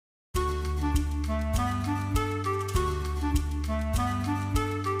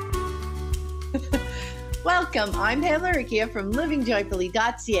Welcome, I'm Pam from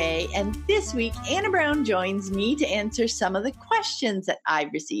livingjoyfully.ca, and this week Anna Brown joins me to answer some of the questions that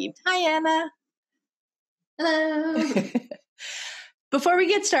I've received. Hi, Anna. Hello. Before we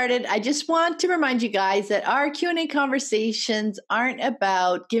get started, I just want to remind you guys that our Q&A conversations aren't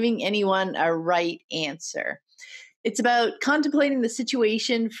about giving anyone a right answer. It's about contemplating the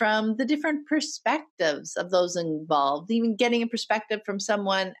situation from the different perspectives of those involved, even getting a perspective from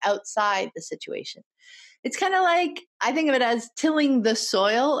someone outside the situation. It's kind of like, I think of it as tilling the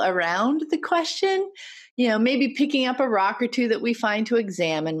soil around the question, maybe picking up a rock or two that we find to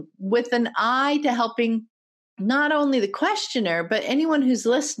examine with an eye to helping not only the questioner, but anyone who's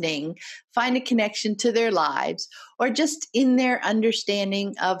listening find a connection to their lives or just in their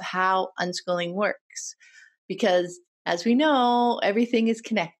understanding of how unschooling works. Because as we know, everything is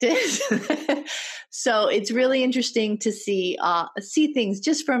connected. So it's really interesting to see things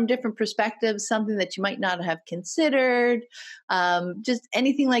just from different perspectives, something that you might not have considered, just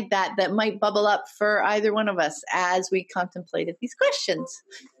anything like that might bubble up for either one of us as we contemplated these questions.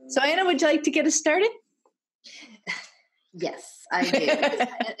 So Anna, would you like to get us started? Yes, I do.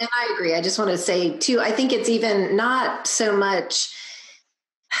 And I agree. I just want to say too, I think it's even not so much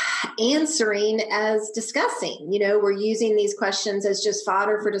answering as discussing. We're using these questions as just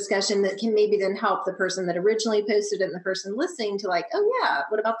fodder for discussion that can maybe then help the person that originally posted it and the person listening to like, oh yeah,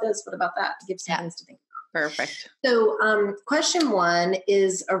 what about this? What about that? To give some things to think about. Perfect. So question one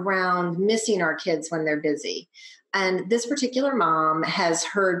is around missing our kids when they're busy. And this particular mom has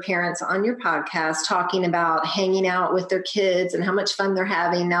heard parents on your podcast talking about hanging out with their kids and how much fun they're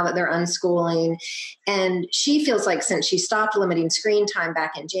having now that they're unschooling. And she feels like since she stopped limiting screen time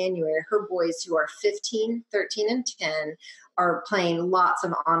back in January, her boys who are 15, 13, and 10 are playing lots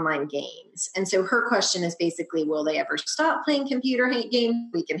of online games. And so her question is basically, will they ever stop playing computer games?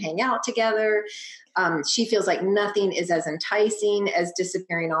 We can hang out together. She feels like nothing is as enticing as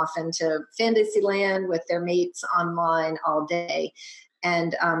disappearing off into fantasy land with their mates online all day.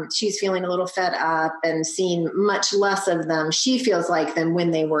 And she's feeling a little fed up and seeing much less of them, she feels like, than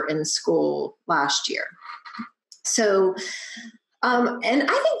when they were in school last year. So, and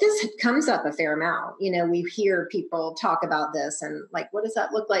I think this comes up a fair amount. We hear people talk about this and like, what does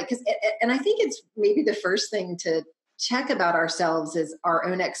that look like? And I think it's maybe the first thing to check about ourselves is our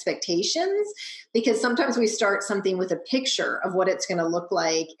own expectations, because sometimes we start something with a picture of what it's going to look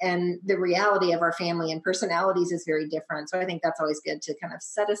like, and the reality of our family and personalities is very different. So I think that's always good to kind of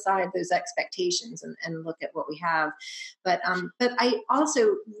set aside those expectations and look at what we have. But I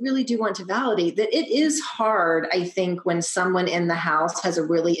also really do want to validate that it is hard, I think, when someone in the house has a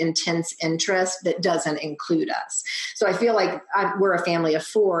really intense interest that doesn't include us. So I feel like we're a family of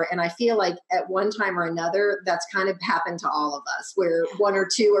 4, and I feel like at one time or another, that's kind of happened to all of us, where one or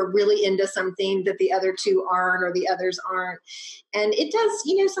two are really into something that the other 2 aren't, or the others aren't. And it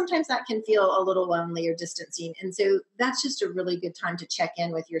does, sometimes that can feel a little lonely or distancing. And so that's just a really good time to check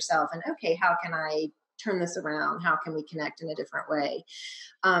in with yourself and, okay, how can I turn this around? How can we connect in a different way?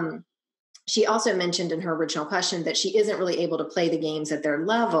 She also mentioned in her original question that she isn't really able to play the games at their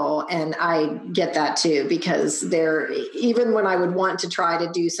level. And I get that too, because even when I would want to try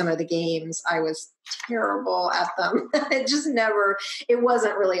to do some of the games, I was terrible at them. It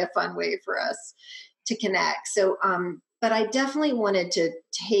wasn't really a fun way for us to connect. So, but I definitely wanted to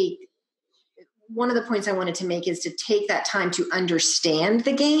one of the points I wanted to make is to take that time to understand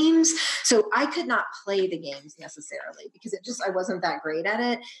the games. So I could not play the games necessarily because I wasn't that great at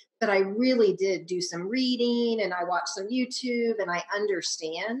it, but I really did do some reading and I watched some YouTube and I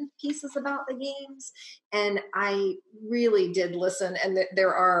understand pieces about the games. And I really did listen. And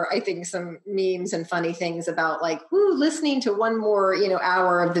there are, I think, some memes and funny things about like, listening to one more,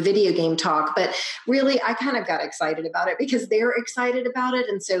 hour of the video game talk. But really, I kind of got excited about it because they're excited about it.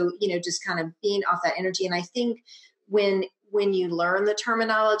 And so, just kind of being off that energy. And I think when you learn the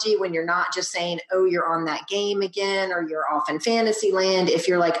terminology, when you're not just saying, oh, you're on that game again, or you're off in fantasy land, if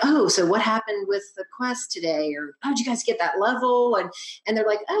you're like, oh, so what happened with the quest today? Or, oh, did you guys get that level? And they're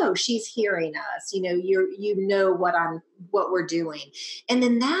like, oh, she's hearing us, what we're doing. And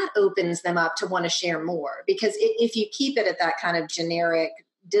then that opens them up to want to share more, because if you keep it at that kind of generic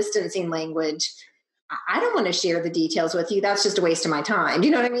distancing language, I don't want to share the details with you. That's just a waste of my time.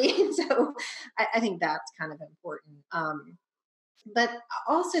 You know what I mean? So I think that's kind of important. But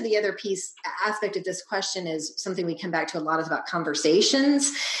also the other aspect of this question is something we come back to a lot, is about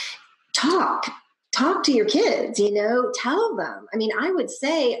conversations. Talk to your kids, tell them. I mean, I would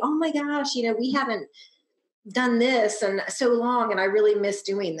say, oh my gosh, we haven't done this and so long, and I really miss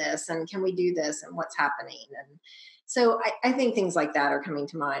doing this, and can we do this, and what's happening? And so I think things like that are coming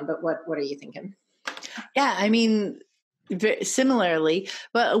to mind. But what are you thinking? Yeah, I mean, similarly,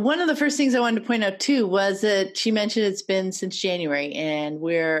 but one of the first things I wanted to point out too was that she mentioned it's been since January, and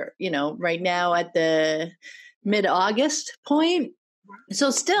we're, right now at the mid-August point.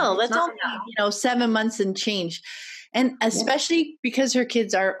 So still, that's only, 7 months and change. And especially because her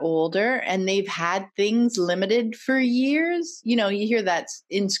kids are older and they've had things limited for years, you hear that's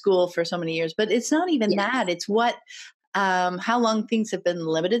in school for so many years, but it's not even that. It's how long things have been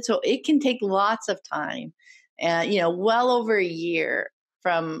limited. So it can take lots of time, well over a year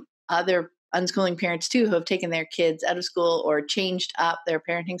from other unschooling parents too, who have taken their kids out of school or changed up their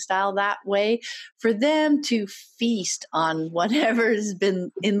parenting style that way, for them to feast on whatever's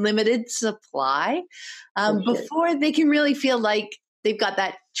been in limited supply before they can really feel like they've got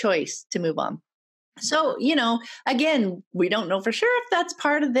that choice to move on. So, again, we don't know for sure if that's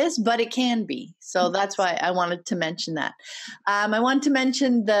part of this, but it can be. So that's why I wanted to mention that. I wanted to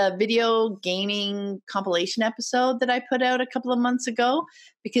mention the video gaming compilation episode that I put out a couple of months ago,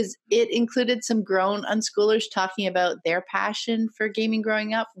 because it included some grown unschoolers talking about their passion for gaming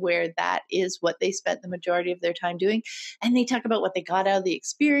growing up, where that is what they spent the majority of their time doing. And they talk about what they got out of the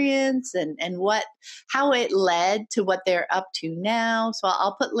experience and how it led to what they're up to now. So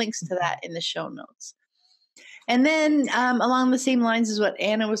I'll put links to that in the show notes. And then along the same lines as what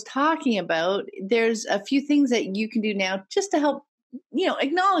Anna was talking about, there's a few things that you can do now just to help,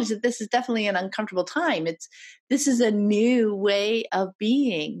 acknowledge that this is definitely an uncomfortable time. This is a new way of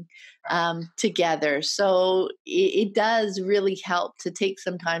being together. So it does really help to take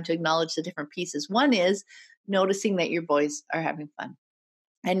some time to acknowledge the different pieces. One is noticing that your boys are having fun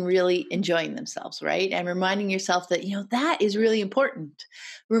and really enjoying themselves, right? And reminding yourself that, that is really important.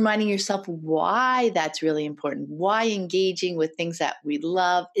 Reminding yourself why that's really important, why engaging with things that we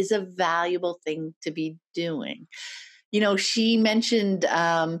love is a valuable thing to be doing. She mentioned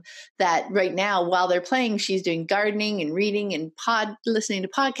that right now, while they're playing, she's doing gardening and reading and listening to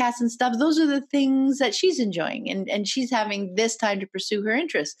podcasts and stuff. Those are the things that she's enjoying. And she's having this time to pursue her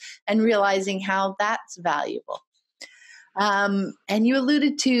interests and realizing how that's valuable. And you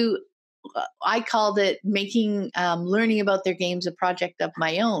alluded to, I called it making learning about their games a project of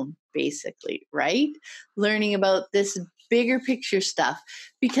my own, basically, right? Learning about this bigger picture stuff,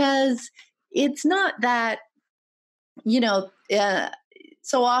 because it's not that,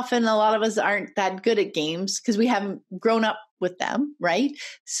 so often a lot of us aren't that good at games because we haven't grown up with them, right?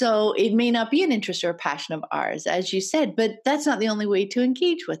 So it may not be an interest or a passion of ours, as you said, but that's not the only way to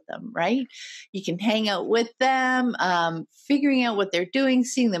engage with them, right? You can hang out with them, figuring out what they're doing,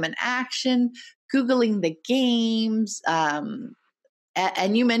 seeing them in action, Googling the games,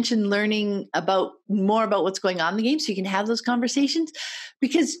 and you mentioned learning more about what's going on in the game so you can have those conversations,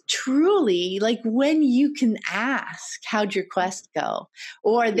 because truly, like, when you can ask, how'd your quest go?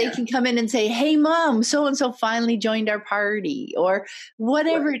 Or they can come in and say, hey, mom, so-and-so finally joined our party, or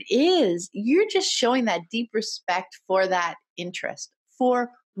whatever it is, you're just showing that deep respect for that interest,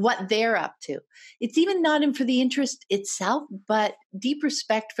 for what they're up to. It's even not in for the interest itself, but deep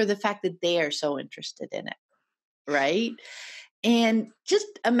respect for the fact that they are so interested in it, right? And just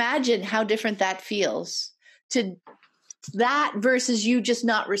imagine how different that feels to that versus you just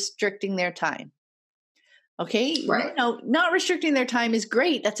not restricting their time. Okay. Right. Not restricting their time is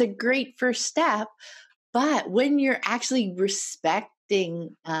great. That's a great first step. But when you're actually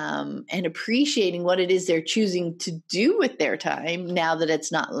respecting and appreciating what it is they're choosing to do with their time, now that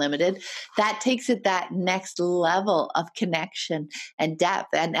it's not limited, that takes it that next level of connection and depth.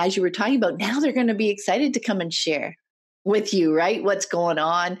 And as you were talking about, now they're going to be excited to come and share with you, right? What's going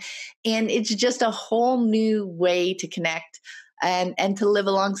on. And it's just a whole new way to connect and to live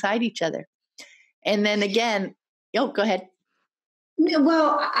alongside each other. And then again, go ahead.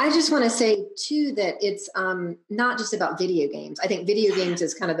 Well, I just want to say too that it's not just about video games. I think video games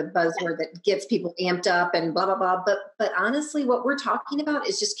is kind of the buzzword that gets people amped up and blah blah blah. But honestly, what we're talking about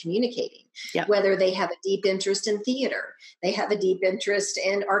is just communicating. Yep. Whether they have a deep interest in theater, they have a deep interest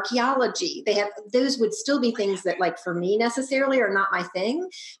in archaeology. Those would still be things that, like, for me necessarily are not my thing.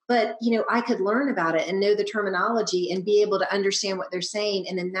 But I could learn about it and know the terminology and be able to understand what they're saying,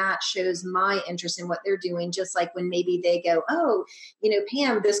 and then that shows my interest in what they're doing. Just like when maybe they go, oh,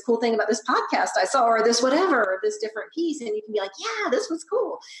 Pam, this cool thing about this podcast I saw, or this whatever, or this different piece. And you can be like, yeah, this was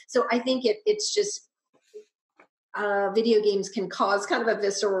cool. So I think it's just video games can cause kind of a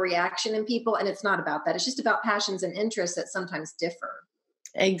visceral reaction in people. And it's not about that. It's just about passions and interests that sometimes differ.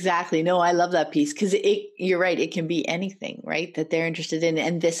 Exactly. No, I love that piece because you're right. It can be anything, right, that they're interested in.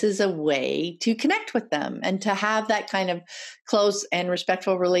 And this is a way to connect with them and to have that kind of close and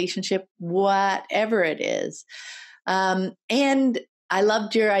respectful relationship, whatever it is. And I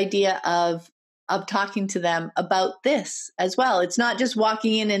loved your idea of talking to them about this as well. It's not just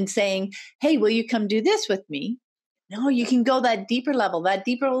walking in and saying, hey, will you come do this with me? No, you can go that deeper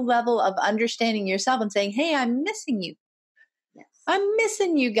level of understanding yourself and saying, hey, I'm missing you. Yes. I'm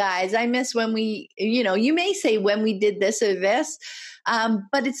missing you guys. I miss when you may say when we did this or this,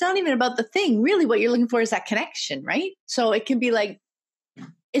 but it's not even about the thing. Really, what you're looking for is that connection, right? So it can be like,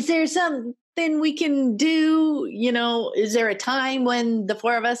 is there something we can do? Is there a time when the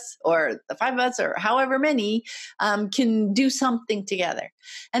four of us or the five of us or however many can do something together?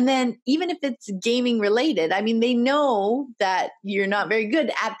 And then even if it's gaming related, I mean, they know that you're not very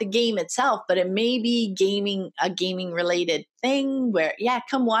good at the game itself, but it may be a gaming related thing where, yeah,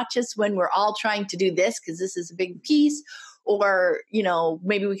 come watch us when we're all trying to do this because this is a big piece. Or,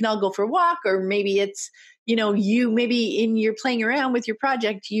 maybe we can all go for a walk, or maybe it's, maybe in your playing around with your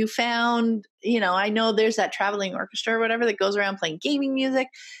project, you found, I know there's that traveling orchestra or whatever that goes around playing gaming music.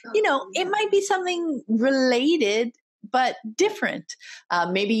 It might be something related, but different.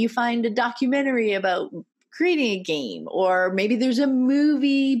 Maybe you find a documentary about creating a game, or maybe there's a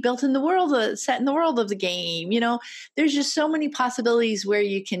movie built in the world, set in the world of the game. There's just so many possibilities where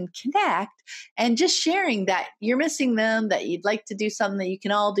you can connect, and just sharing that you're missing them, that you'd like to do something that you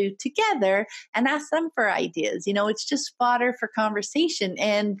can all do together, and ask them for ideas. It's just fodder for conversation.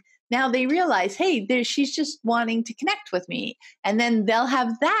 And now they realize, hey, she's just wanting to connect with me. And then they'll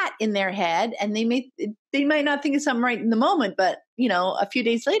have that in their head, and they might not think of something right in the moment, but a few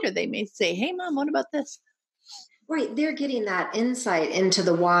days later, they may say, hey, Mom, what about this? Right. They're getting that insight into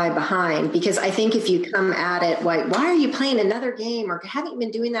the why behind, because I think if you come at it, why are you playing another game, or haven't you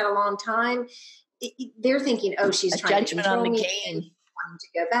been doing that a long time? They're thinking, oh, she's trying to control me, wanting to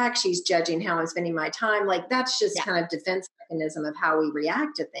go back. She's judging how I'm spending my time. Like, that's just kind of defense mechanism of how we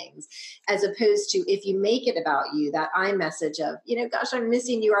react to things, as opposed to if you make it about you, that I message of, gosh, I'm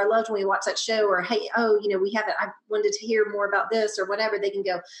missing you, or I loved when we watched that show, or, hey, I wanted to hear more about this, or whatever. They can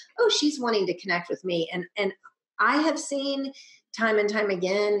go, oh, she's wanting to connect with me. And I have seen time and time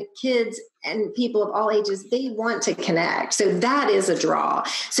again, kids and people of all ages, they want to connect. So that is a draw.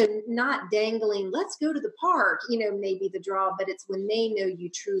 So not dangling, let's go to the park, maybe the draw, but it's when they know you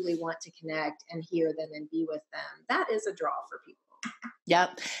truly want to connect and hear them and be with them. That is a draw for people.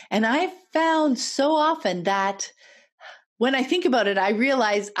 Yep. And I've found so often that when I think about it, I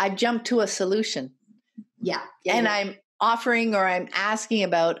realize I've jumped to a solution. Yeah. And I'm offering, or I'm asking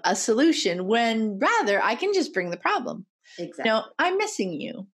about a solution, when rather I can just bring the problem. Exactly. I'm missing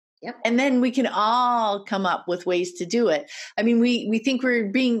you. Yep. And then we can all come up with ways to do it. I mean, we think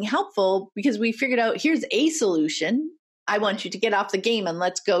we're being helpful because we figured out, here's a solution. I want you to get off the game and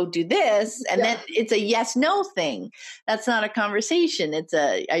let's go do this. And then it's a yes, no thing. That's not a conversation. It's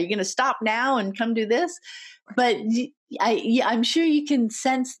are you going to stop now and come do this? But I'm sure you can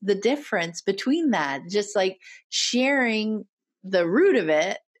sense the difference between that, just like sharing the root of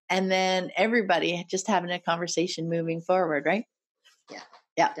it, and then everybody just having a conversation moving forward, right?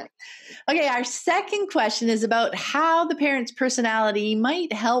 Yeah. Okay, our second question is about how the parent's personality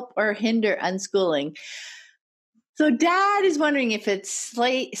might help or hinder unschooling. So Dad is wondering if it's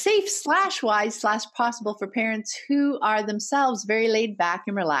safe/wise/possible for parents who are themselves very laid back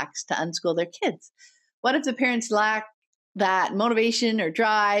and relaxed to unschool their kids. What if the parents lack that motivation or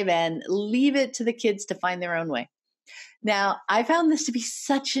drive and leave it to the kids to find their own way? Now, I found this to be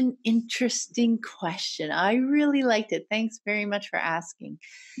such an interesting question. I really liked it. Thanks very much for asking.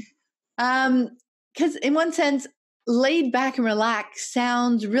 Because in one sense, laid back and relaxed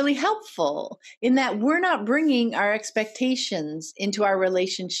sounds really helpful in that we're not bringing our expectations into our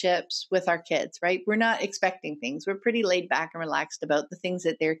relationships with our kids, right? We're not expecting things. We're pretty laid back and relaxed about the things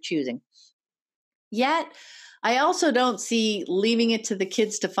that they're choosing. Yet, I also don't see leaving it to the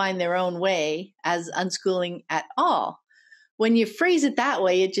kids to find their own way as unschooling at all. When you phrase it that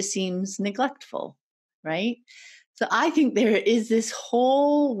way, it just seems neglectful, right? So I think there is this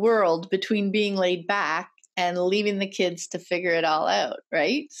whole world between being laid back and leaving the kids to figure it all out,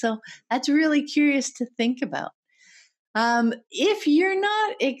 right? So that's really curious to think about. If you're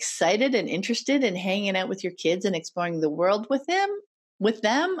not excited and interested in hanging out with your kids and exploring the world with them,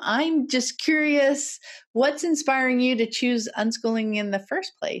 I'm just curious, what's inspiring you to choose unschooling in the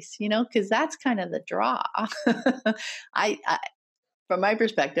first place? Because that's kind of the draw. I from my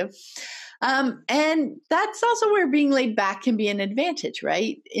perspective. And that's also where being laid back can be an advantage,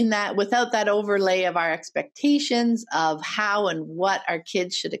 right? In that without that overlay of our expectations of how and what our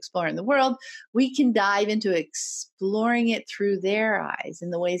kids should explore in the world, we can dive into exploring it through their eyes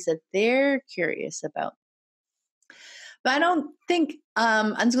in the ways that they're curious about. But I don't think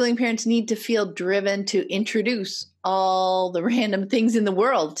unschooling parents need to feel driven to introduce all the random things in the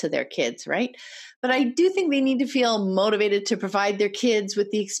world to their kids, right? But I do think they need to feel motivated to provide their kids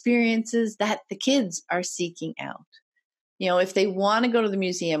with the experiences that the kids are seeking out. You know, if they want to go to the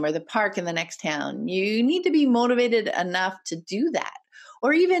museum or the park in the next town, you need to be motivated enough to do that,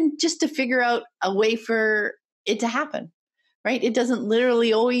 or even just to figure out a way for it to happen. Right? It doesn't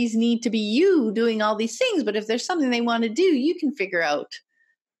literally always need to be you doing all these things, but if there's something they want to do, you can figure out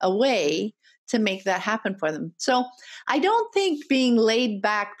a way to make that happen for them. So I don't think being laid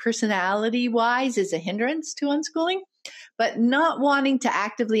back personality wise is a hindrance to unschooling, but not wanting to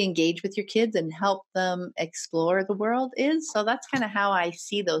actively engage with your kids and help them explore the world is. So that's kind of how I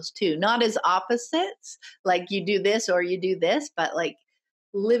see those two, not as opposites, like you do this or you do this, but like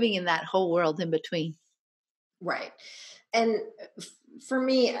living in that whole world in between. Right. And for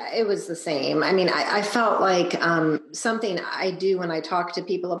me, it was the same. I mean, I felt like something I do when I talk to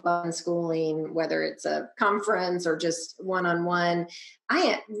people about unschooling, whether it's a conference or just one-on-one,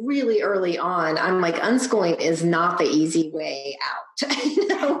 I really early on, I'm like, unschooling is not the easy way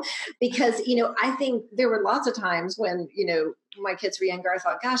out, because, I think there were lots of times when, my kids were younger, I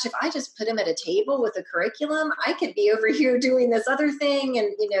thought, gosh, if I just put them at a table with a curriculum, I could be over here doing this other thing. And,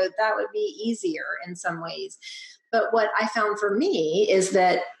 that would be easier in some ways. But what I found for me is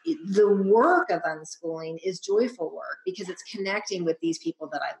that the work of unschooling is joyful work because it's connecting with these people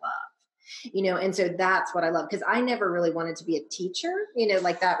that I love, and so that's what I love, because I never really wanted to be a teacher,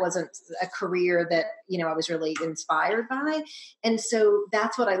 like that wasn't a career that, I was really inspired by. And so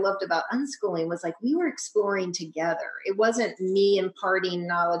that's what I loved about unschooling was like, we were exploring together. It wasn't me imparting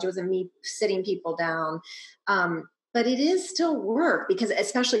knowledge. It wasn't me sitting people down. But it is still work because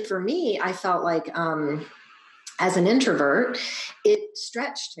especially for me, I felt like, as an introvert, it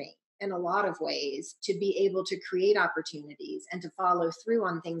stretched me in a lot of ways to be able to create opportunities and to follow through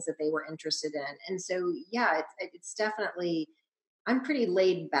on things that they were interested in. And so, yeah, it's definitely, I'm pretty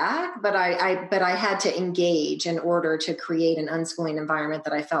laid back, but I had to engage in order to create an unschooling environment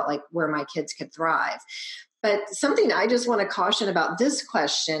that I felt like where my kids could thrive. But something I just want to caution about this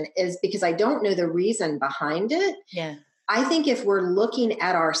question is because I don't know the reason behind it. Yeah. I think if we're looking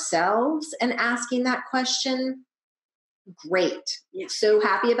at ourselves and asking that question, great. Yeah. So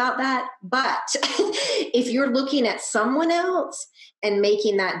happy about that. But if you're looking at someone else and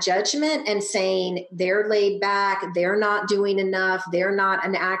making that judgment and saying they're laid back, they're not doing enough, they're not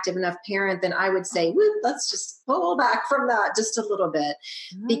an active enough parent, then I would say, let's just pull back from that just a little bit,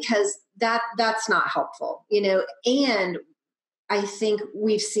 because that's not helpful, and I think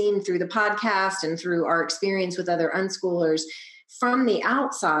we've seen through the podcast and through our experience with other unschoolers, from the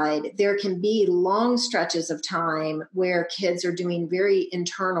outside, there can be long stretches of time where kids are doing very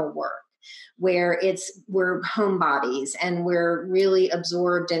internal work, where we're homebodies and we're really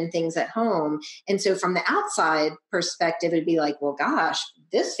absorbed in things at home. And so from the outside perspective, it'd be like, well, gosh,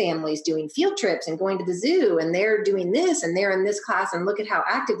 this family's doing field trips and going to the zoo and they're doing this and they're in this class and look at how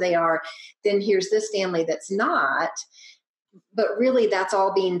active they are. Then here's this family that's not. But really, that's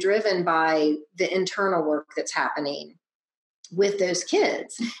all being driven by the internal work that's happening with those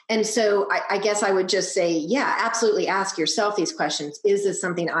kids. And so I guess I would just say, yeah, absolutely ask yourself these questions. Is this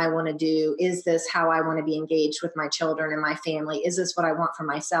something I want to do? Is this how I want to be engaged with my children and my family? Is this what I want for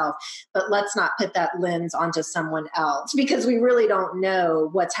myself? But let's not put that lens onto someone else, because we really don't know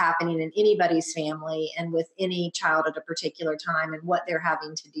what's happening in anybody's family and with any child at a particular time and what they're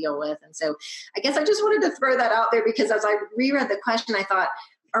having to deal with. And so I guess I just wanted to throw that out there, because as I reread the question, I thought,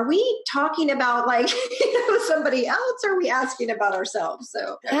 are we talking about somebody else, or are we asking about ourselves?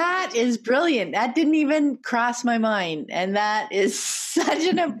 So that is brilliant. That didn't even cross my mind. And that is such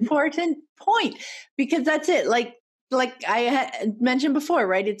an important point, because that's it. Like I had mentioned before,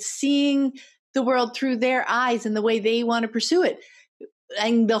 right? It's seeing the world through their eyes and the way they want to pursue it.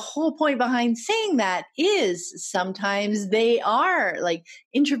 And the whole point behind saying that is sometimes they are like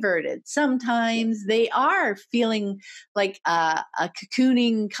introverted. Sometimes they are feeling like a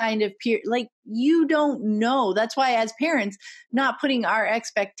cocooning kind of peer. Like, you don't know. That's why as parents, not putting our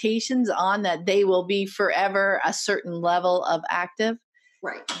expectations on that they will be forever a certain level of active,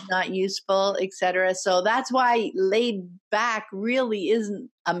 right, not useful, etc. So that's why laid back really isn't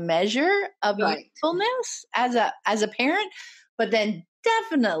a measure of usefulness as a parent, but then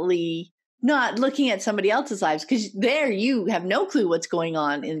definitely not looking at somebody else's lives, because there you have no clue what's going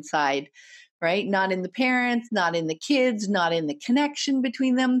on inside, right? Not in the parents, not in the kids, not in the connection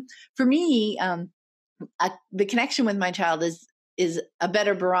between them. For me, the connection with my child is a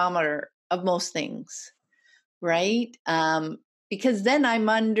better barometer of most things, right? Because then I'm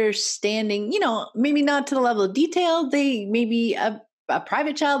understanding, maybe not to the level of detail. They may be a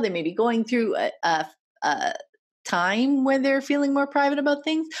private child. They may be going through a time where they're feeling more private about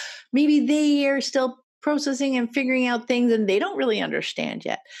things. Maybe they are still processing and figuring out things and they don't really understand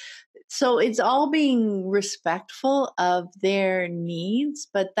yet. So it's all being respectful of their needs,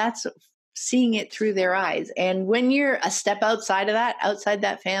 but that's seeing it through their eyes. And when you're a step outside of that, outside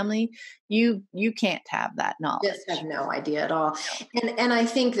that family, you can't have that knowledge. Just have no idea at all. And I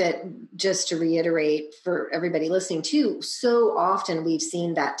think that, just to reiterate for everybody listening too, so often we've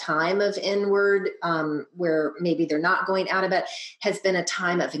seen that time of inward, where maybe they're not going out of it, has been a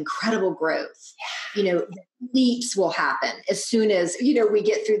time of incredible growth. Leaps will happen as soon as, we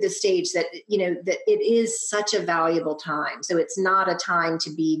get through the stage that it is such a valuable time. So it's not a time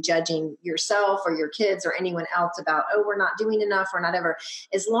to be judging yourself or your kids or anyone else about, oh, we're not doing enough or not ever.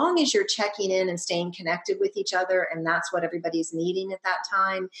 As long as you're checking in and staying connected with each other, and that's what everybody's needing at that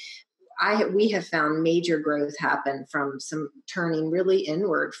time, we have found major growth happen from some turning really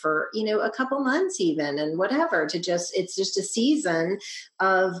inward for, a couple months even, and whatever, it's just a season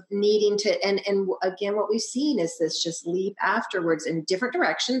of needing to, and again, what we've seen is this just leap afterwards in different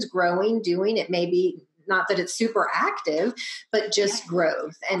directions, growing, doing it, maybe not that it's super active, but just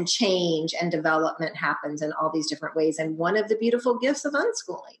growth and change and development happens in all these different ways. And one of the beautiful gifts of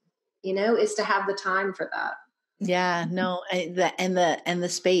unschooling, is to have the time for that. Yeah, no, and the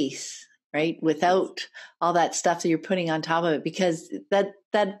space, right? Without all that stuff that you're putting on top of it, because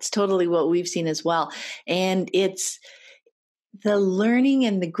that's totally what we've seen as well. And it's the learning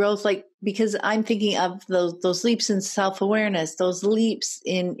and the growth, because I'm thinking of those leaps in self-awareness, those leaps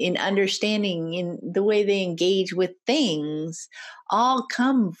in understanding, in the way they engage with things, all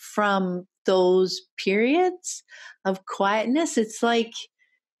come from those periods of quietness. It's like,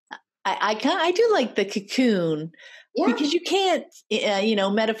 I do like the cocoon. Yeah. Because you can't,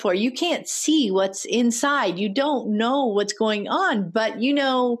 metaphor, you can't see what's inside. You don't know what's going on, but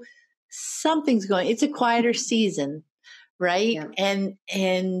something's going, it's a quieter season, right? Yeah.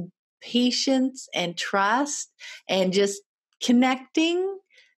 And patience and trust and just connecting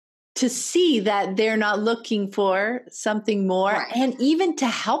to see that they're not looking for something more, right. And even to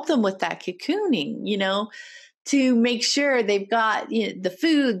help them with that cocooning, to make sure they've got the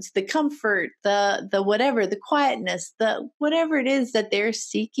foods, the comfort, the whatever, the quietness, the whatever it is that they're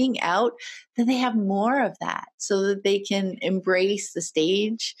seeking out, that they have more of that so that they can embrace the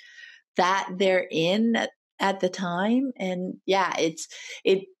stage that they're in at the time. And yeah, it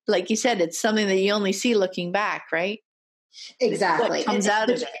like you said, it's something that you only see looking back, right? Exactly. It comes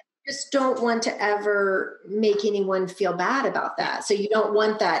out of it. Just don't want to ever make anyone feel bad about that. So you don't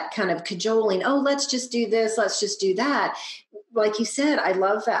want that kind of cajoling, oh, let's just do this, let's just do that. Like you said, I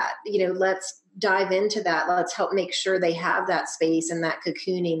love that. Let's dive into that. Let's help make sure they have that space and that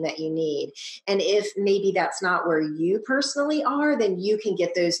cocooning that you need. And if maybe that's not where you personally are, then you can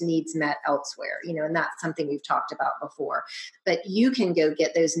get those needs met elsewhere, and that's something we've talked about before. But you can go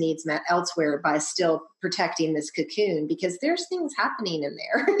get those needs met elsewhere by still protecting this cocoon, because there's things happening in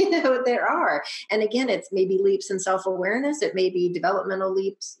there, there are. And again, it's maybe leaps in self-awareness. It may be developmental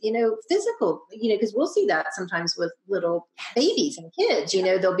leaps, physical, because we'll see that sometimes with little babies and kids,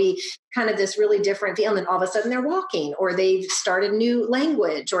 they'll be kind of this really different feel, and then all of a sudden they're walking, or they've started new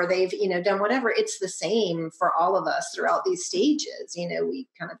language, or they've, done whatever. It's the same for all of us throughout these stages. We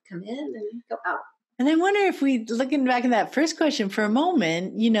kind of come in and go out. And I wonder if we, looking back at that first question for a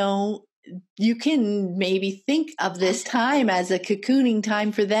moment, you can maybe think of this time as a cocooning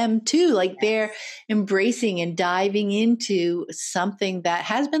time for them too. Like they're embracing and diving into something that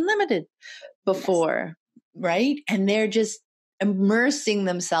has been limited before, right? And they're just immersing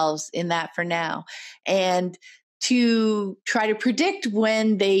themselves in that for now. And to try to predict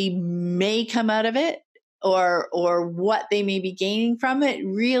when they may come out of it or what they may be gaining from it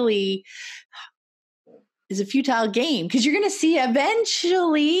really is a futile game, because you're going to see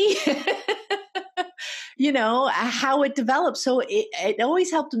eventually, how it develops. So it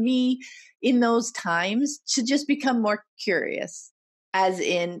always helped me in those times to just become more curious, as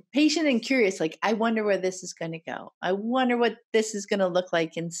in patient and curious. Like, I wonder where this is going to go. I wonder what this is going to look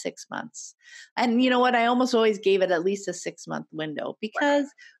like in 6 months. And you know what? I almost always gave it at least a 6-month window, because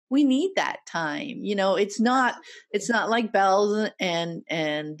we need that time. It's not like bells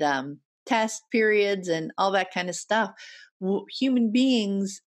and test periods and all that kind of stuff. Human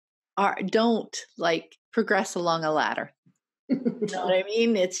beings don't like progress along a ladder. You know what I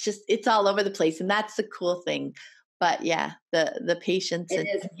mean? It's all over the place. And that's the cool thing. But yeah, the patience and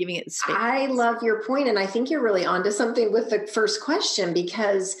giving it space. I love your point, and I think you're really onto something with the first question,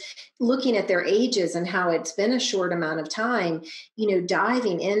 because looking at their ages and how it's been a short amount of time,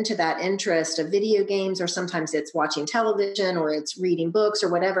 diving into that interest of video games, or sometimes it's watching television or it's reading books or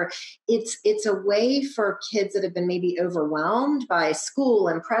whatever. It's a way for kids that have been maybe overwhelmed by school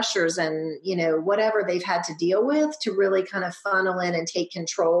and pressures and, whatever they've had to deal with, to really kind of funnel in and take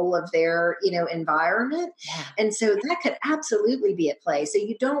control of their, environment. Yeah. And so that could absolutely be at play. So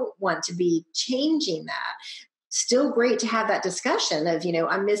you don't want to be changing that. Still great to have that discussion of,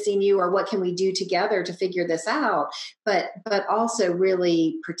 I'm missing you, or what can we do together to figure this out? But also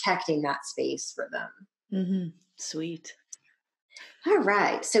really protecting that space for them. Mm-hmm. Sweet. All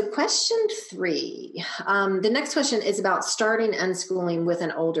right. So question 3, the next question is about starting unschooling with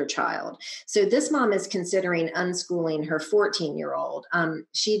an older child. So this mom is considering unschooling her 14-year-old.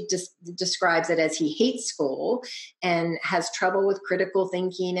 She describes it as he hates school and has trouble with critical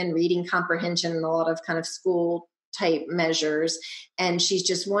thinking and reading comprehension and a lot of kind of school type measures. And she's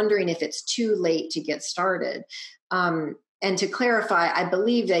just wondering if it's too late to get started. And to clarify, I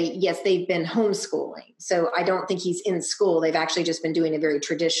believe that, yes, they've been homeschooling. So I don't think he's in school. They've actually just been doing a very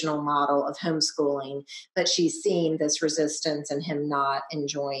traditional model of homeschooling, but she's seeing this resistance and him not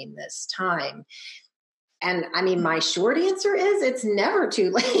enjoying this time. And I mean, my short answer is it's never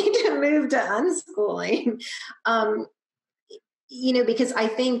too late to move to unschooling. Because I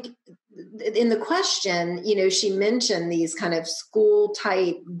think in the question, she mentioned these kind of school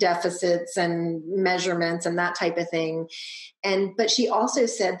type deficits and measurements and that type of thing. But she also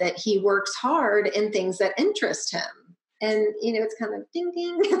said that he works hard in things that interest him. And, it's kind of ding,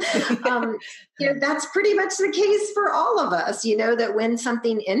 ding. That's pretty much the case for all of us, that when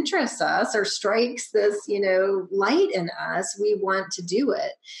something interests us or strikes this, light in us, we want to do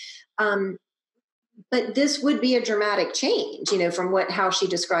it. But this would be a dramatic change, from how she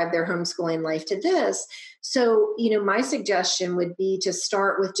described their homeschooling life to this. So, my suggestion would be to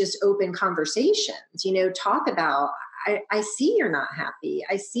start with just open conversations, talk about, I see you're not happy.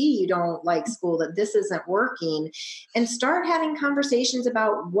 I see you don't like school, that this isn't working, and start having conversations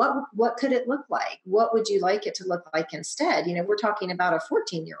about what could it look like? What would you like it to look like instead? We're talking about a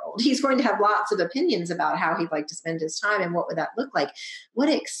 14-year-old. He's going to have lots of opinions about how he'd like to spend his time and what would that look like? What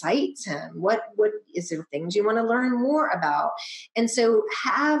excites him? What is there things you want to learn more about? And so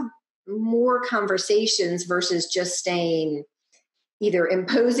have more conversations versus just staying either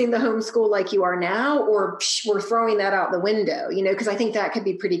imposing the homeschool like you are now, or we're throwing that out the window, because I think that could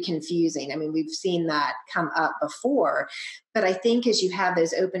be pretty confusing. I mean, we've seen that come up before, but I think as you have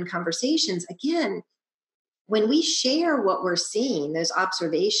those open conversations, again, when we share what we're seeing, those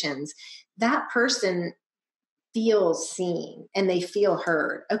observations, that person feels seen and they feel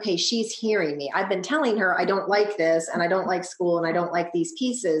heard. Okay, she's hearing me. I've been telling her I don't like this and I don't like school and I don't like these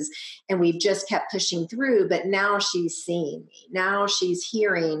pieces. And we've just kept pushing through, but now she's seeing me. Now she's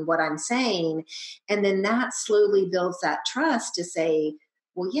hearing what I'm saying. And then that slowly builds that trust to say,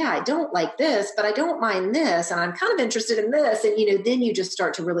 well, yeah, I don't like this, but I don't mind this. And I'm kind of interested in this. And, then you just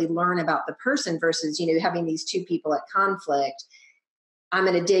start to really learn about the person versus, having these two people at conflict. I'm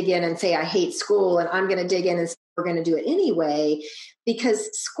going to dig in and say, I hate school. And I'm going to dig in and say, we're going to do it anyway.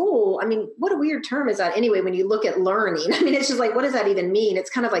 Because school, I mean, what a weird term is that anyway, when you look at learning? I mean, it's just like, what does that even mean? It's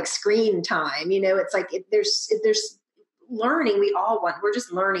kind of like screen time. It's like, there's learning we all want. We're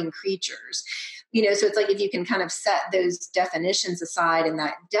just learning creatures. So it's like if you can kind of set those definitions aside and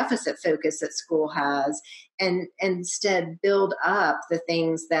that deficit focus that school has, and instead build up the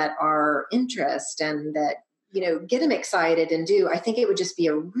things that are interest and that, get them excited and do, I think it would just be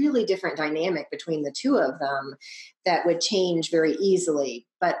a really different dynamic between the two of them that would change very easily.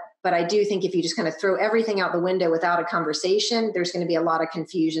 But I do think if you just kind of throw everything out the window without a conversation, there's going to be a lot of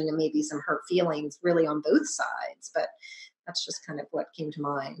confusion and maybe some hurt feelings really on both sides. But that's just kind of what came to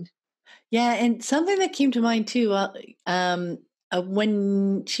mind. Yeah. And something that came to mind too,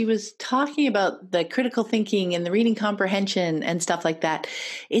 when she was talking about the critical thinking and the reading comprehension and stuff like that,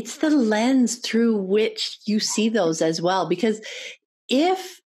 it's the lens through which you see those as well. Because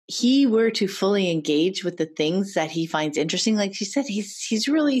if he were to fully engage with the things that he finds interesting, like she said, he's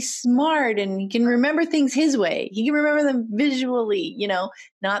really smart and he can remember things his way. He can remember them visually,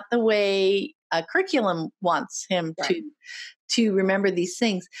 not the way a curriculum wants him to remember these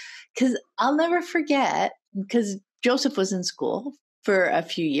things. Because I'll never forget, because Joseph was in school for a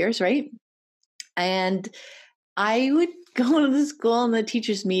few years, right? And I would go to the school and the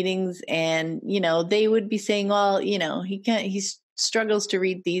teachers' meetings and, they would be saying, well, he's struggles to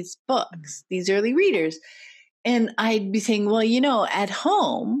read these books, these early readers. And I'd be saying, well, at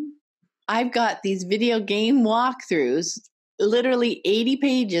home, I've got these video game walkthroughs, literally 80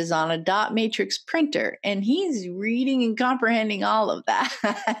 pages on a dot matrix printer, and he's reading and comprehending all of that.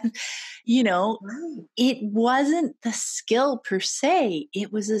 Right. It wasn't the skill per se.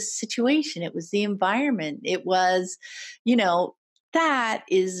 It was a situation. It was the environment. It was, that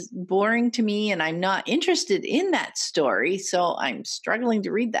is boring to me and I'm not interested in that story. So I'm struggling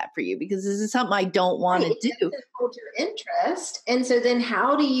to read that for you because this is something I don't want to do. It doesn't hold your interest. And so then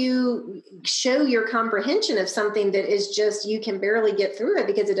how do you show your comprehension of something that is just, you can barely get through it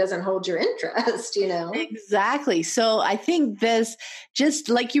because it doesn't hold your interest, Exactly. So I think this, just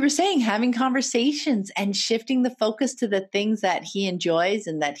like you were saying, having conversations and shifting the focus to the things that he enjoys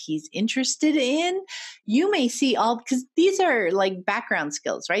and that he's interested in, you may see because these are like background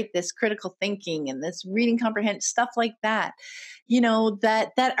skills, right? This critical thinking and this reading comprehend stuff like that,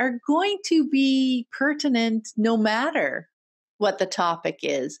 that are going to be pertinent no matter what the topic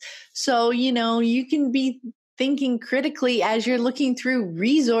is. So, you can be thinking critically as you're looking through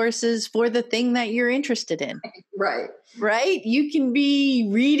resources for the thing that you're interested in. Right? You can be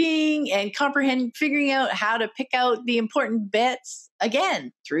reading and figuring out how to pick out the important bits,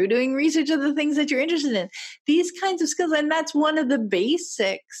 again, through doing research of the things that you're interested in. These kinds of skills. And that's one of the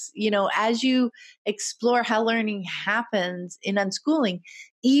basics, as you explore how learning happens in unschooling,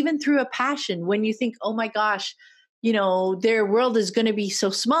 even through a passion, when you think, oh my gosh, their world is going to be so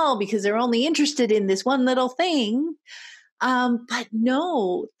small because they're only interested in this one little thing. But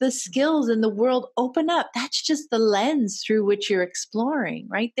no, the skills in the world open up. That's just the lens through which you're exploring,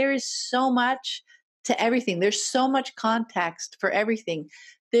 right? There is so much to everything. There's so much context for everything.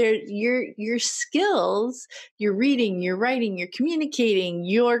 Your skills, your reading, your writing, your communicating,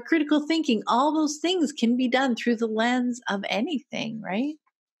 your critical thinking, all those things can be done through the lens of anything, right?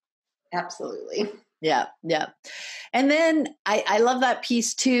 Absolutely. Yeah. Yeah. And then I love that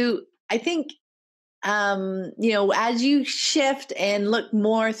piece too. I think, as you shift and look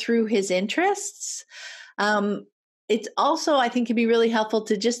more through his interests, it's also, I think, can be really helpful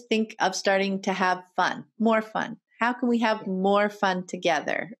to just think of starting to have fun, more fun. How can we have more fun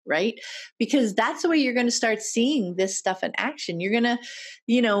together, right? Because that's the way you're going to start seeing this stuff in action. You're going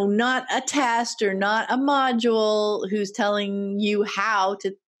to, not a test or not a module who's telling you how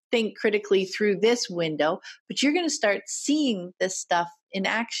to think critically through this window, but you're going to start seeing this stuff in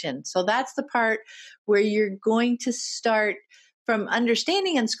action. So that's the part where you're going to start from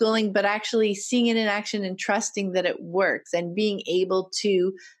understanding unschooling, but actually seeing it in action and trusting that it works and being able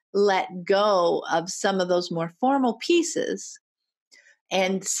to let go of some of those more formal pieces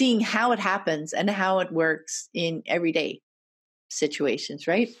and seeing how it happens and how it works in everyday situations,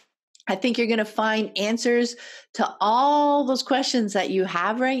 right? I think you're going to find answers to all those questions that you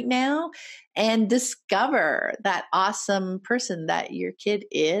have right now and discover that awesome person that your kid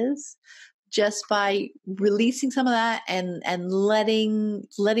is just by releasing some of that and letting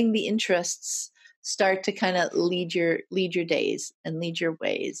the interests start to kind of lead your days and lead your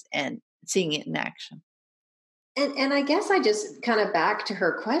ways and seeing it in action. And I guess I just kind of back to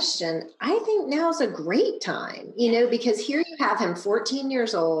her question. I think now's a great time, because here you have him 14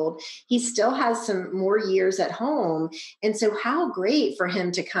 years old. He still has some more years at home. And so how great for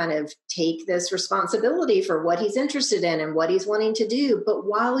him to kind of take this responsibility for what he's interested in and what he's wanting to do. But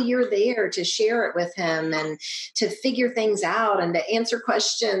while you're there to share it with him and to figure things out and to answer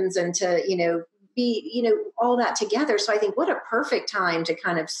questions and to, be, all that together. So I think what a perfect time to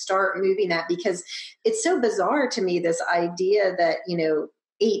kind of start moving that, because it's so bizarre to me, this idea that,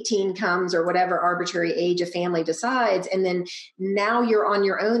 18 comes or whatever arbitrary age a family decides. And then now you're on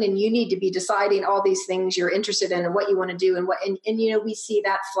your own and you need to be deciding all these things you're interested in and what you want to do and we see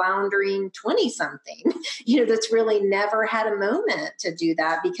that floundering 20 something, that's really never had a moment to do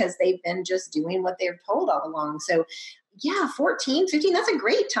that because they've been just doing what they're told all along. So yeah, 14, 15, that's a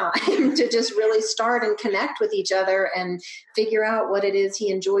great time to just really start and connect with each other and figure out what it is he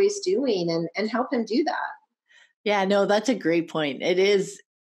enjoys doing and help him do that. Yeah, no, that's a great point. It is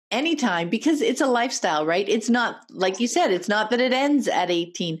anytime because it's a lifestyle, right? It's not, like you said, it's not that it ends at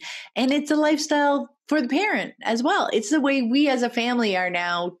 18, and it's a lifestyle for the parent as well. It's the way we as a family are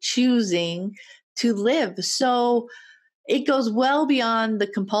now choosing to live. So it goes well beyond the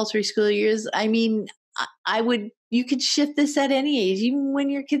compulsory school years. I mean, you could shift this at any age, even when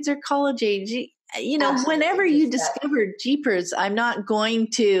your kids are college age. Absolutely. Whenever you discover, jeepers, I'm not going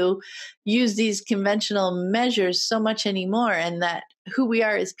to use these conventional measures so much anymore, and that who we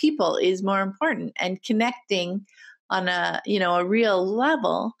are as people is more important, and connecting on a real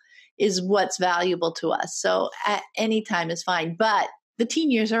level is what's valuable to us. So at any time is fine. But the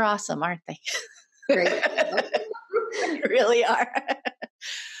teen years are awesome, aren't they? Great. They really are.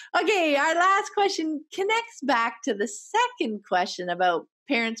 Okay, our last question connects back to the second question about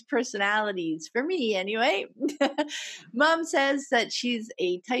parents' personalities. For me, anyway. Mom says that she's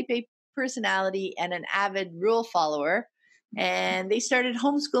a type A personality and an avid rule follower, and they started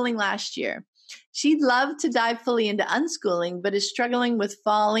homeschooling last year. She'd love to dive fully into unschooling, but is struggling with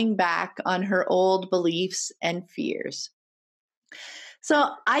falling back on her old beliefs and fears.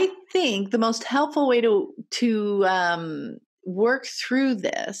 So I think the most helpful way to work through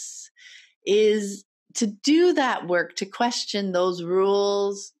this is to do that work, to question those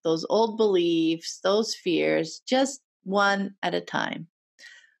rules, those old beliefs, those fears, just one at a time,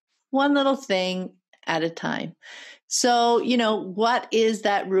 one little thing at a time. So, what is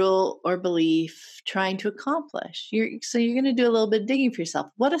that rule or belief trying to accomplish? So you're going to do a little bit of digging for yourself.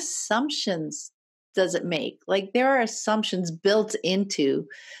 What assumptions does it make? Like, there are assumptions built into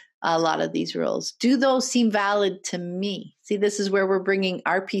a lot of these rules. Do those seem valid to me? See, this is where we're bringing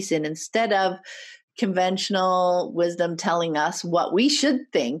our piece in. Instead of conventional wisdom telling us what we should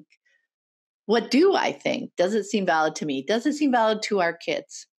think, what do I think? Does it seem valid to me? Does it seem valid to our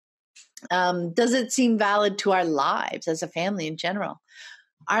kids? Does it seem valid to our lives as a family in general?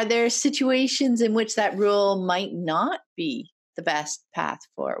 Are there situations in which that rule might not be the best path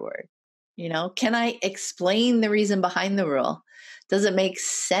forward? Can I explain the reason behind the rule? Does it make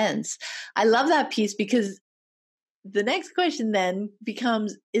sense? I love that piece, because the next question then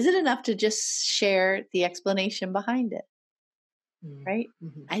becomes, is it enough to just share the explanation behind it? Right?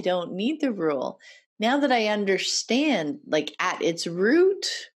 Mm-hmm. I don't need the rule. Now that I understand, like, at its root,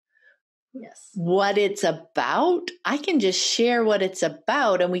 what it's about, I can just share what it's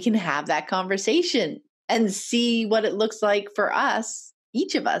about, and we can have that conversation and see what it looks like for us,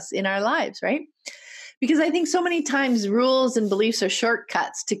 each of us in our lives, right? Because I think so many times rules and beliefs are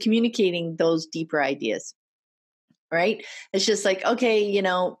shortcuts to communicating those deeper ideas, right? It's just like, okay,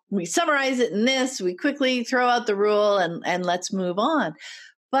 we summarize it in this, we quickly throw out the rule and let's move on.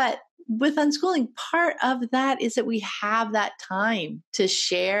 But with unschooling, part of that is that we have that time to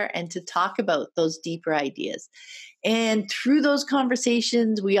share and to talk about those deeper ideas. And through those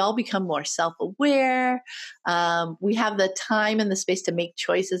conversations, we all become more self-aware. We have the time and the space to make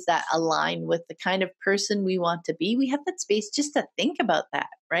choices that align with the kind of person we want to be. We have that space just to think about that,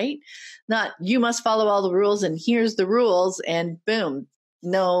 right? Not, you must follow all the rules and here's the rules and boom,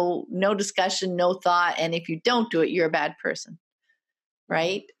 no discussion, no thought. And if you don't do it, you're a bad person,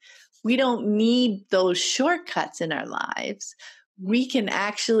 right? We don't need those shortcuts in our lives. We can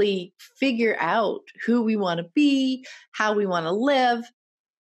actually figure out who we want to be, how we want to live,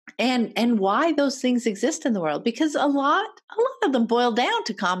 and why those things exist in the world. Because a lot of them boil down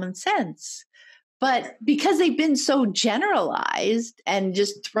to common sense. But because they've been so generalized and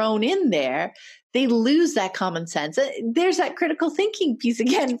just thrown in there, they lose that common sense. There's that critical thinking piece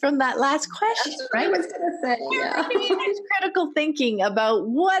again from that last question, right? I was going to say, yeah. There's critical thinking about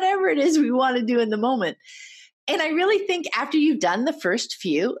whatever it is we want to do in the moment. And I really think after you've done the first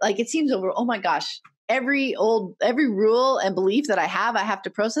few, like, it seems over, oh my gosh, every rule and belief that I have to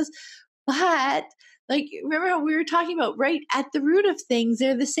process. But like, remember how we were talking about, right at the root of things,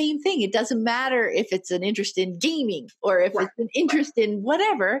 they're the same thing. It doesn't matter if it's an interest in gaming or if it's an interest in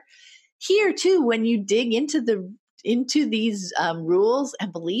whatever. Here too, when you dig into these rules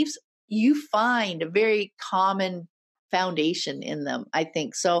and beliefs, you find a very common foundation in them, I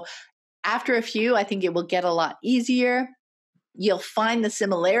think. So after a few, I think it will get a lot easier. You'll find the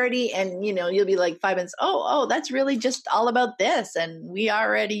similarity and, you'll be like 5 minutes, oh, that's really just all about this. And we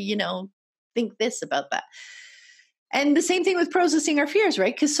already, think this about that. And the same thing with processing our fears,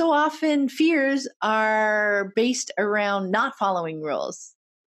 right? Because so often fears are based around not following rules.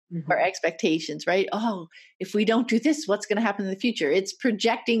 Or expectations, right? Oh, if we don't do this, what's going to happen in the future? It's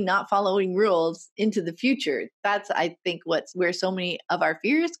projecting not following rules into the future. That's, I think, where so many of our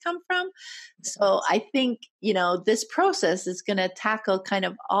fears come from. So I think, this process is going to tackle kind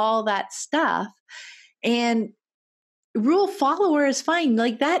of all that stuff. And rule follower is fine.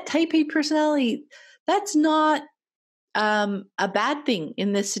 Like, that type A personality, that's not a bad thing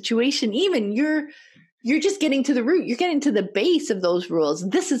in this situation. Even you're just getting to the root. You're getting to the base of those rules.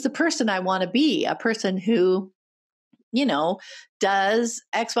 This is the person I want to be, a person who, does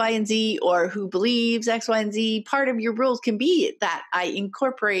X, Y, and Z, or who believes X, Y, and Z. Part of your rules can be that I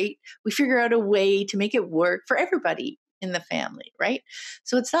incorporate, we figure out a way to make it work for everybody in the family, right?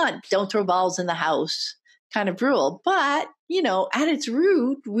 So it's not don't throw balls in the house kind of rule, but, at its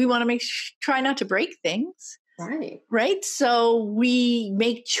root, we want to try not to break things. Right. Right? So we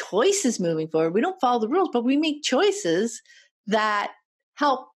make choices moving forward. We don't follow the rules, but we make choices that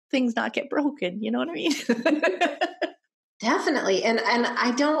help things not get broken. You know what I mean? Definitely. And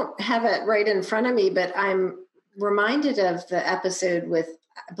I don't have it right in front of me, but I'm reminded of the episode with,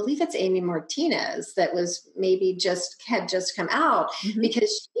 I believe it's Amy Martinez, that was maybe had just come out, Mhm.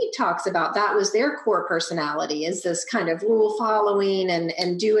 because she talks about that was their core personality, is this kind of rule following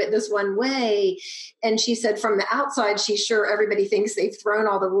and do it this one way. And she said from the outside, she's sure everybody thinks they've thrown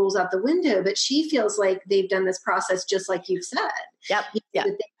all the rules out the window, but she feels like they've done this process just like you've said. Yep. That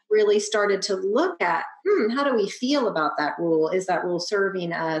they really started to look at, how do we feel about that rule? Is that rule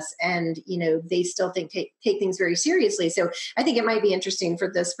serving us? And, they still take things very seriously. So I think it might be interesting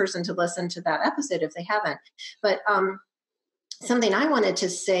for this person to listen to that episode if they haven't. But something I wanted to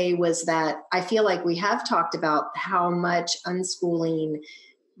say was that I feel like we have talked about how much unschooling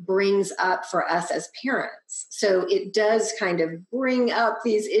brings up for us as parents. So it does kind of bring up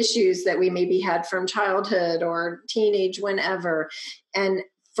these issues that we maybe had from childhood or teenage, whenever. And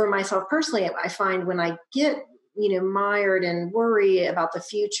for myself personally, I find when I get, mired and worry about the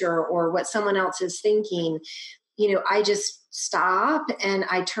future or what someone else is thinking, I just stop and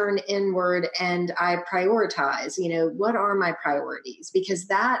I turn inward and I prioritize, what are my priorities? Because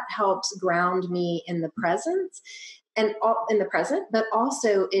that helps ground me in the present and in the present, but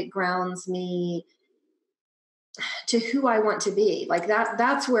also it grounds me to who I want to be. Like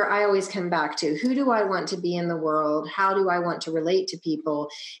that's where I always come back to. Who do I want to be in the world? How do I want to relate to people?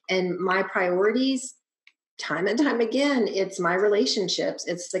 And my priorities, time and time again, it's my relationships.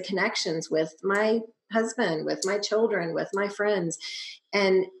 It's the connections with my husband, with my children, with my friends.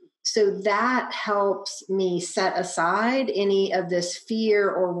 And so that helps me set aside any of this fear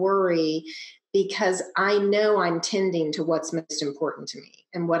or worry, because I know I'm tending to what's most important to me.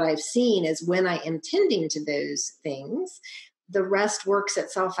 And what I've seen is when I am tending to those things, the rest works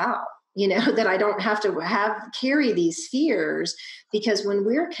itself out, that I don't have to carry these fears, because when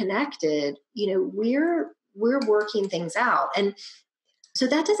we're connected, we're working things out. And so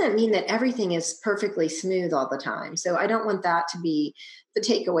that doesn't mean that everything is perfectly smooth all the time. So I don't want that to be the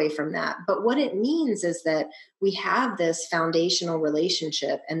takeaway from that. But what it means is that we have this foundational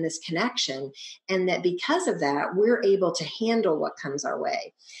relationship and this connection, and that because of that, we're able to handle what comes our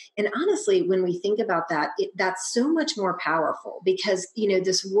way. And honestly, when we think about that, that's so much more powerful, because,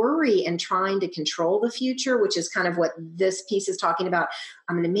 this worry and trying to control the future, which is kind of what this piece is talking about.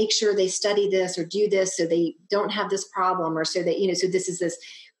 I'm going to make sure they study this or do this so they don't have this problem, or so that, so this is this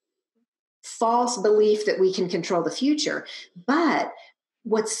false belief that we can control the future. But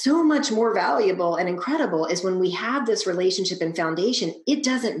what's so much more valuable and incredible is when we have this relationship and foundation, it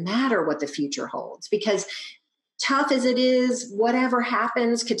doesn't matter what the future holds, because tough as it is, whatever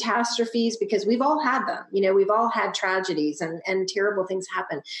happens, catastrophes, because we've all had them, we've all had tragedies and terrible things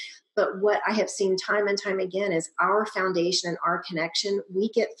happen. But what I have seen time and time again is our foundation and our connection, we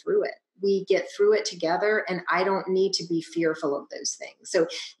get through it. We get through it together, and I don't need to be fearful of those things. So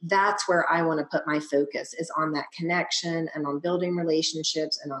that's where I want to put my focus, is on that connection and on building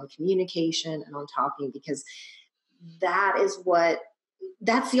relationships and on communication and on talking, because that's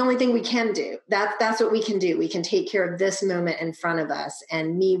the only thing we can do. That's what we can do. We can take care of this moment in front of us,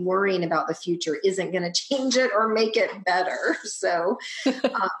 and me worrying about the future isn't going to change it or make it better. So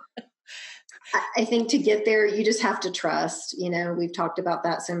I think to get there, you just have to trust. We've talked about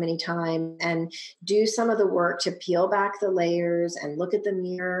that so many times, and do some of the work to peel back the layers and look at the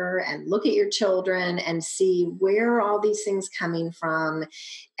mirror and look at your children and see where are all these things coming from,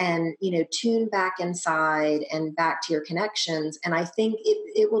 and, tune back inside and back to your connections. And I think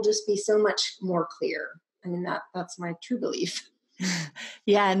it will just be so much more clear. I mean, that's my true belief.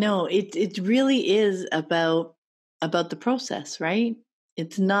 Yeah, no, it really is about the process, right?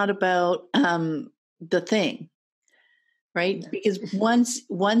 It's not about the thing, right? Because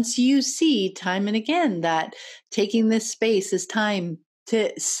once you see time and again that taking this space is time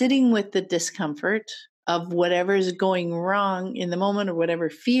to sitting with the discomfort of whatever is going wrong in the moment, or whatever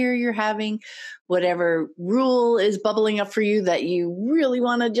fear you're having, whatever rule is bubbling up for you that you really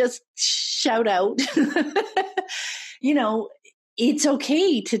want to just shout out, it's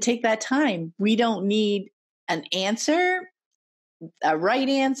okay to take that time. We don't need an answer, a right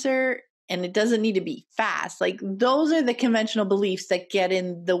answer, and it doesn't need to be fast. Like, those are the conventional beliefs that get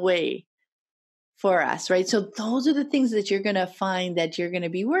in the way for us, right? So those are the things that you're going to find that you're going to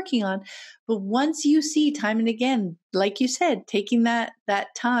be working on. But once you see time and again, like you said, taking that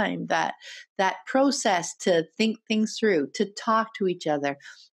time, that process to think things through, to talk to each other,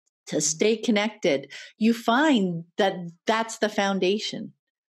 to stay connected, you find that that's the foundation.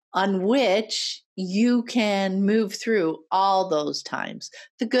 on which you can move through all those times,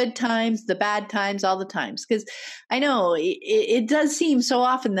 the good times, the bad times, all the times. Because I know it does seem so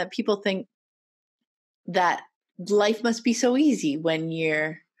often that people think that life must be so easy when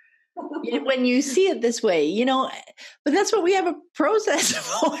you see it this way, but that's what we have a process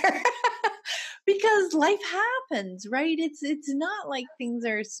for. Because life happens, right? It's not like things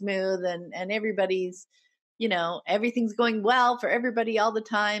are smooth and everybody's, everything's going well for everybody all the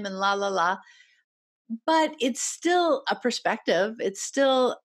time and la la la. But it's still a perspective. It's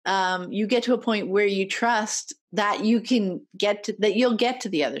still you get to a point where you trust that you'll get to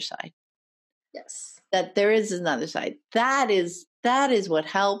the other side. Yes. That there is another side. That is what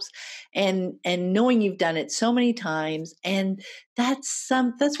helps. And knowing you've done it so many times. And that's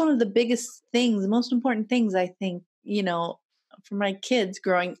one of the biggest things, the most important things, I think, for my kids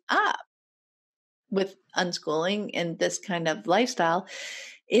growing up with unschooling and this kind of lifestyle,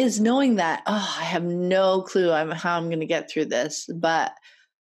 is knowing that, I have no clue how I'm going to get through this, but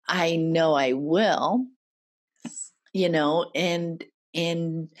I know I will, and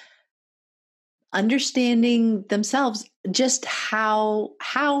understanding themselves, just however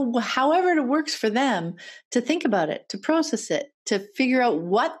it works for them, to think about it, to process it, to figure out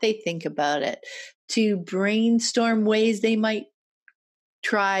what they think about it, to brainstorm ways they might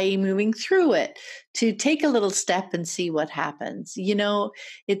try moving through it, to take a little step and see what happens.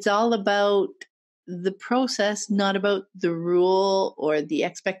 It's all about the process, not about the rule or the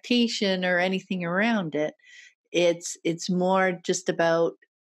expectation or anything around it. It's more just about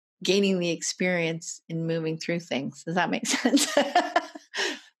gaining the experience in moving through things. Does that make sense?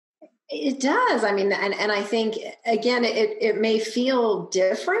 It does. I mean, and I think, again, it may feel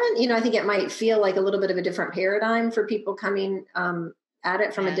different. I think it might feel like a little bit of a different paradigm for people coming at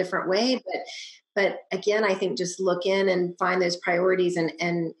it from a different way. But again, I think just look in and find those priorities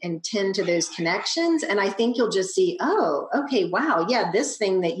and tend to those connections. And I think you'll just see, oh, okay, wow. Yeah, this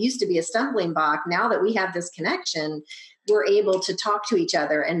thing that used to be a stumbling block, now that we have this connection, we're able to talk to each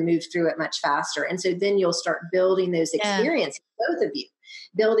other and move through it much faster. And so then you'll start building those experiences, both of you,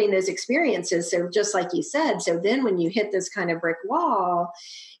 building those experiences. So just like you said, so then when you hit this kind of brick wall,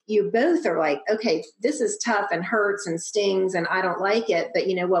 you both are like, okay, this is tough and hurts and stings and I don't like it, but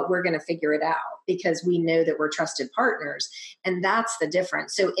you know what? We're going to figure it out because we know that we're trusted partners. And that's the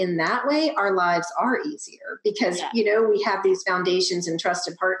difference. So in that way, our lives are easier because, we have these foundations and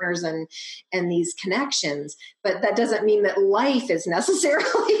trusted partners and these connections, but that doesn't mean that life is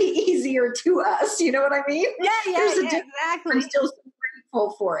necessarily easier to us. You know what I mean? Exactly. I'm still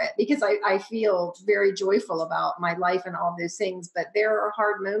grateful for it because I feel very joyful about my life and all those things, but there are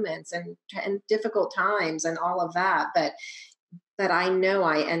hard moments and difficult times and all of that. But I know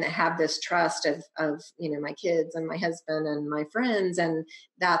I have this trust of my kids and my husband and my friends, and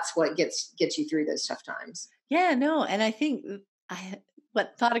that's what gets you through those tough times. Yeah, no, and I think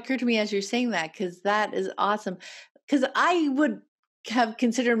what thought occurred to me as you're saying that, because that is awesome, because I would have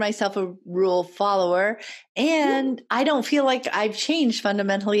considered myself a rule follower, and I don't feel like I've changed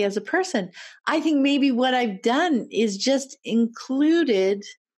fundamentally as a person. I think maybe what I've done is just included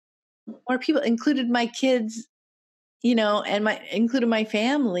my kids, and included my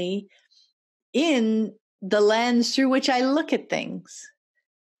family in the lens through which I look at things.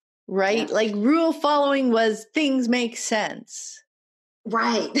 Right? Yeah. Like rule following was things make sense.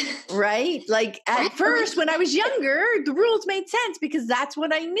 Right. Right? Like at first when I was younger, the rules made sense because that's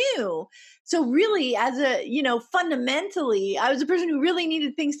what I knew. So really as fundamentally, I was a person who really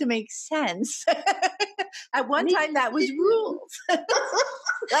needed things to make sense. At one time that was rules.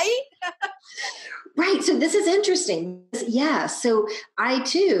 Right? Right. So this is interesting. Yeah. So I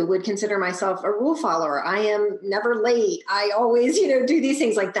too would consider myself a rule follower. I am never late. I always, do these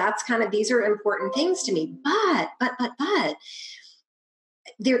things. Like that's these are important things to me. But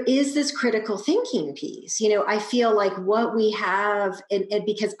there is this critical thinking piece. I feel like what we have, and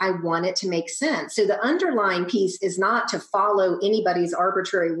because I want it to make sense. So the underlying piece is not to follow anybody's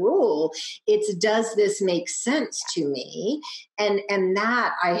arbitrary rule. It's, does this make sense to me? And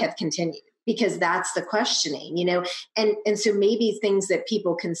that I have continued. Because that's the questioning, and so maybe things that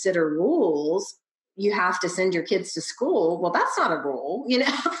people consider rules, you have to send your kids to school. Well, that's not a rule,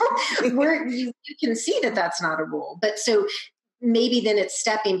 where you can see that that's not a rule. But so maybe then it's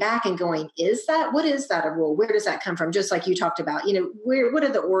stepping back and going, what is that a rule? Where does that come from? Just like you talked about, what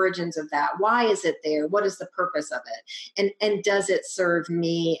are the origins of that? Why is it there? What is the purpose of it? And does it serve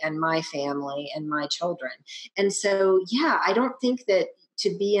me and my family and my children? And so, I don't think that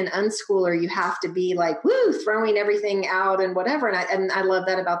to be an unschooler, you have to be like, woo, throwing everything out and whatever. And I love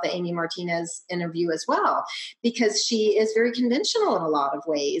that about the Amy Martinez interview as well, because she is very conventional in a lot of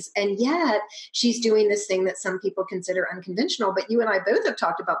ways. And yet she's doing this thing that some people consider unconventional. But you and I both have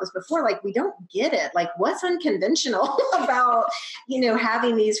talked about this before. Like, we don't get it. Like, what's unconventional about,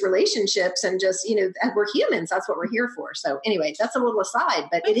 having these relationships and just, we're humans. That's what we're here for. So anyway, that's a little aside,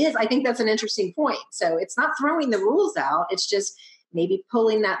 but it is, I think that's an interesting point. So it's not throwing the rules out. It's just maybe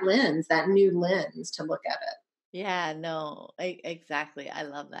pulling that new lens to look at it. Yeah, no, exactly. I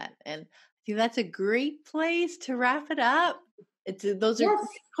love that. And I think that's a great place to wrap it up. Those are great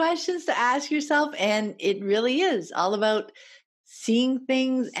questions to ask yourself. And it really is all about seeing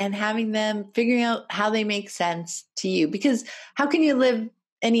things and having them, figuring out how they make sense to you. Because how can you live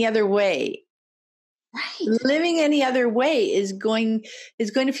any other way? Right. Living any other way is going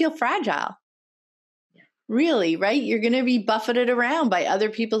to feel fragile. Yeah. Really, right? You're going to be buffeted around by other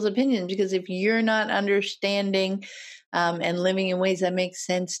people's opinions, because if you're not understanding and living in ways that make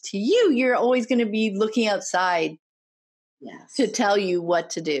sense to you, you're always going to be looking outside to tell you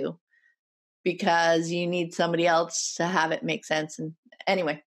what to do, because you need somebody else to have it make sense. And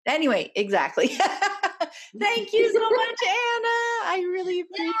anyway, exactly. Thank you so much, Anna. I really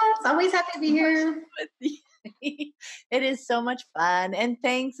appreciate it. Always happy to be here. It is so much fun. And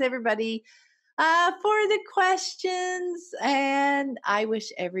thanks, everybody, for the questions. And I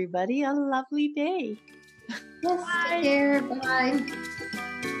wish everybody a lovely day. Yes, take care. Bye.